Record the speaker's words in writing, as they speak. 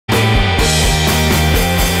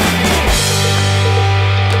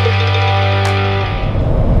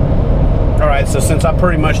so since I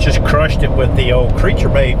pretty much just crushed it with the old creature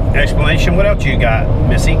bait explanation, what else you got,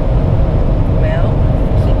 Missy? Well,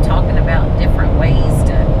 keep talking about different ways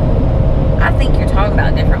to... I think you're talking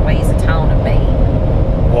about different ways of tying a bait.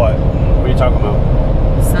 What? What are you talking about?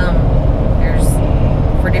 There's,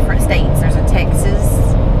 for different states, there's a Texas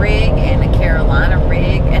rig and a Carolina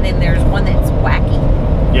rig, and then there's one that's wacky.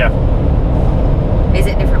 Yeah. Is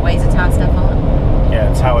it different ways to tie stuff on? Yeah,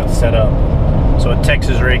 it's how it's set up. So a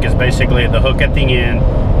Texas rig is basically the hook at the end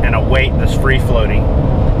and a weight that's free floating.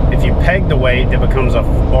 If you peg the weight, it becomes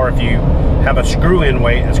or if you have a screw-in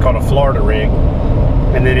weight, it's called a Florida rig.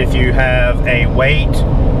 And then if you have a weight,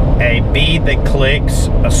 a bead that clicks,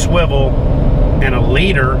 a swivel, and a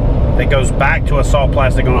leader that goes back to a soft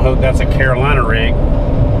plastic on a hook, that's a Carolina rig.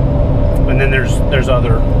 And then there's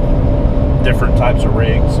other different types of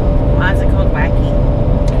rigs. Why is it called wacky?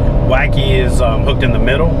 Wacky is hooked in the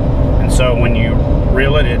middle, and so when you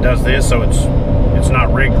reel it, it does this, so it's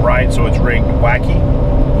not rigged right, so it's rigged wacky.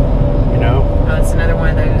 You know? Oh, it's another one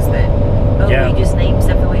of those that we just named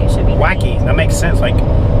stuff the way it should be wacky. named. That makes sense. Like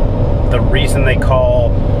the reason they call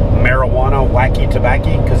marijuana wacky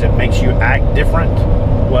tobacco, because it makes you act different.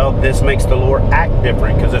 Well, this makes the lure act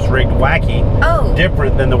different because it's rigged wacky,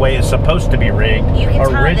 different than the way it's supposed to be rigged You can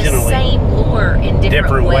tie originally. the same lure in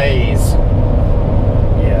different ways.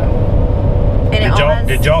 Yeah. And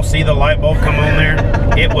did y'all see the light bulb come on there?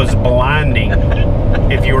 It was blinding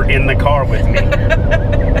if you were in the car with me.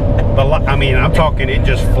 I mean, I'm talking, it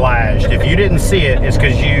just flashed. If you didn't see it, it's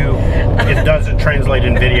because it doesn't translate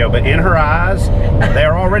in video. But in her eyes,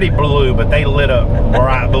 they're already blue, but they lit up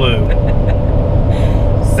bright blue.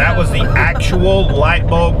 That was the actual light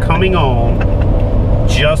bulb coming on.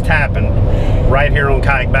 Just happened right here on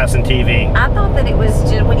Kayak Bassin TV. I thought that it was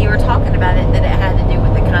just when you were talking about it that it had to do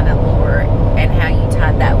with the kind of lure and how you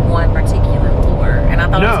tied that one particular lure. And I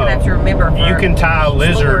thought I was going to have to remember. You can tie a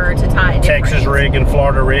lizard, to tie it Texas rig and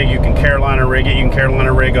Florida rig. You can Carolina rig it. You can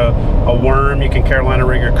Carolina rig a worm. You can Carolina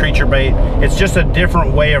rig a creature bait. It's just a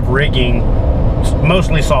different way of rigging,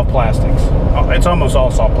 mostly soft plastics. It's almost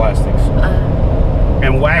all soft plastics.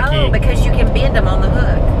 And wacky. Oh, because you can bend them on the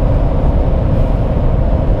hook.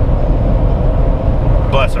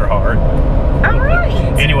 Bless her heart. All right.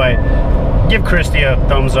 Anyway, give Kristie a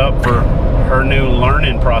thumbs up for her new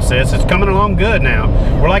learning process. It's coming along good now.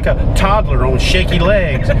 We're like a toddler on shaky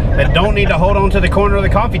legs that don't need to hold on to the corner of the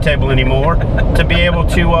coffee table anymore to be able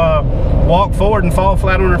to walk forward and fall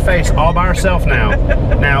flat on her face all by herself now.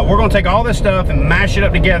 Now, we're going to take all this stuff and mash it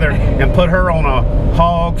up together and put her on a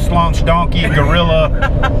hog, slaunch, donkey, gorilla,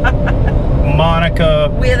 Monica.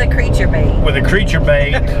 With a creature bait. With a creature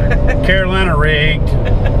bait, Carolina rigged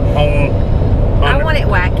on... I want it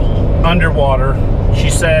wacky. Underwater. She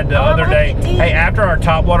said the other day, hey, after our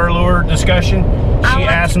topwater lure discussion, she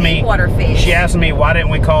asked me, why didn't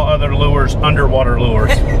we call other lures underwater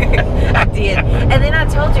lures? I did. And then I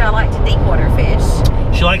told you I like to deep water fish.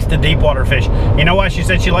 She likes to deep water fish. You know why she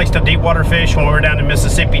said she likes to deep water fish when we were down in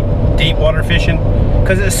Mississippi deep water fishing?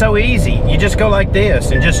 Because it's so easy. You just go like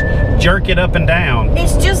this and just jerk it up and down.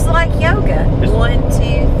 It's just like yoga. 1, 2,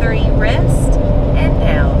 3, rest and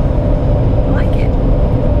down. I like it.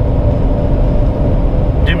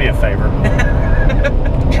 Do me a favor.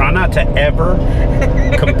 Try not to ever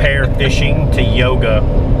compare fishing to yoga.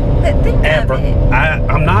 But think ever. Of it. I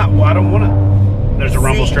don't want to. There's a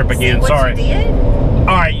rumble strip again. Sorry. You did?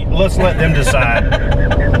 All right, let's let them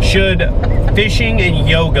decide. Should fishing and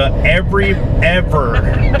yoga ever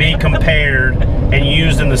be compared and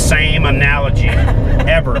used in the same analogy?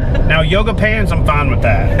 Ever. Now, yoga pants, I'm fine with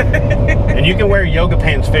that. And you can wear yoga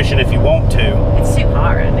pants fishing if you want to. It's too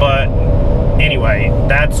hard. But anyway,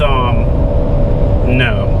 that's no.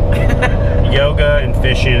 Yoga and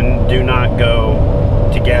fishing do not go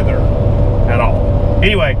together at all.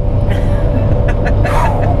 Anyway,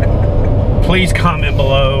 please comment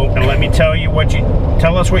below and let me tell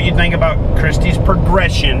us what you think about Kristie's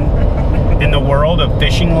progression in the world of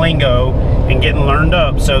fishing lingo and getting learned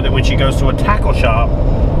up, so that when she goes to a tackle shop,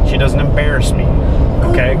 she doesn't embarrass me.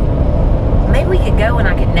 Okay? Ooh, maybe we could go and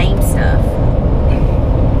I could name stuff.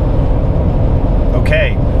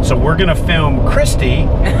 Okay, so we're gonna film Kristie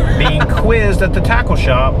being quizzed at the tackle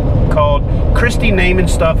shop, called Kristie Naming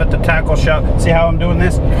Stuff at the Tackle Shop. See how I'm doing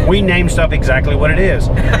this? We name stuff exactly what it is.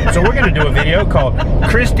 So we're gonna do a video called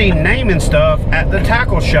Kristie Naming Stuff at the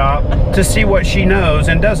Tackle Shop to see what she knows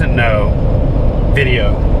and doesn't know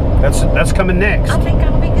video. That's coming next. I think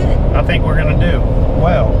that'll be good. I think we're gonna do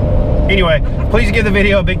well. Anyway, please give the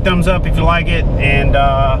video a big thumbs up if you like it, and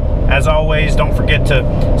As always, don't forget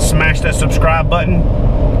to smash that subscribe button.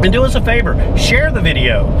 And do us a favor, share the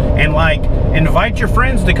video and invite your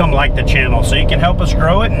friends to come like the channel so you can help us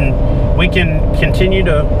grow it and we can continue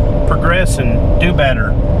to progress and do better.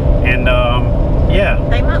 And yeah.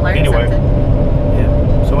 They might learn something.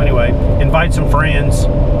 Yeah. So anyway, invite some friends,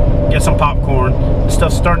 get some popcorn. This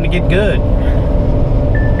stuff's starting to get good.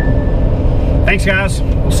 Thanks guys.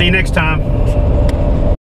 We'll see you next time.